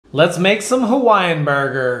Let's make some Hawaiian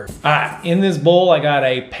burger. All right, in this bowl, I got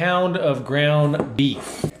a pound of ground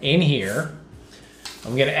beef. In here,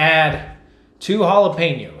 I'm gonna add 2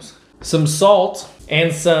 jalapenos, some salt,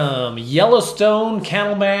 and some Yellowstone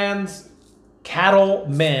Cattleman's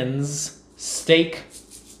steak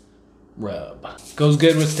rub. Goes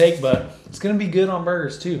good with steak, but it's gonna be good on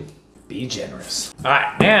burgers too. Be generous. All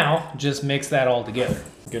right, now just mix that all together.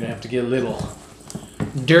 Gonna have to get a little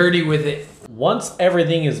dirty with it. Once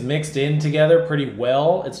everything is mixed in together pretty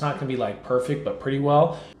well, it's not gonna be like perfect, but pretty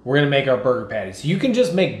well, we're gonna make our burger patties. You can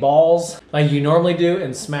just make balls like you normally do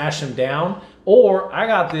and smash them down, or I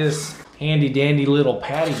got this handy dandy little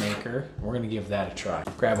patty maker. We're gonna give that a try.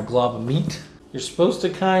 Grab a glob of meat. You're supposed to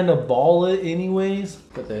kind of ball it anyways.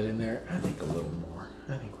 Put that in there. I think a little more.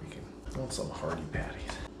 I think we can. I want some hearty patties.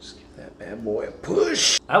 Just give that bad boy a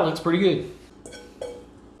push. That looks pretty good.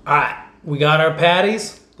 All right, we got our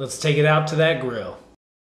patties. Let's take it out to that grill.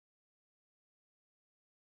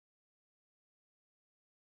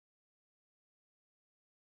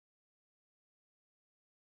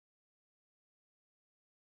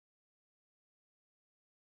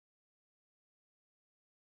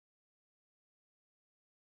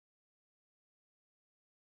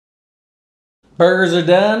 Burgers are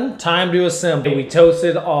done, time to assemble. We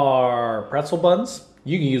toasted our pretzel buns.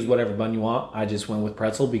 You can use whatever bun you want. I just went with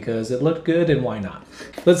pretzel because it looked good and why not?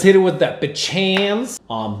 Let's hit it with that bachan's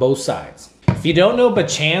on both sides. If you don't know,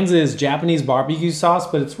 bachan's is Japanese barbecue sauce,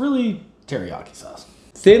 but it's really teriyaki sauce.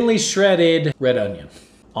 Thinly shredded red onion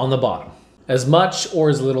on the bottom. As much or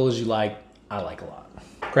as little as you like. I like a lot.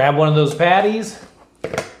 Grab one of those patties.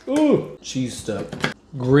 Ooh, cheese stuck.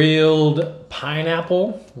 Grilled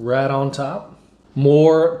pineapple right on top.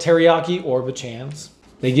 More teriyaki or bachan's.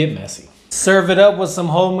 They get messy. Serve it up with some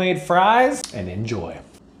homemade fries and enjoy.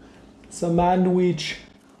 Sandwich.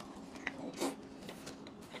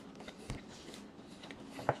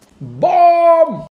 Bye.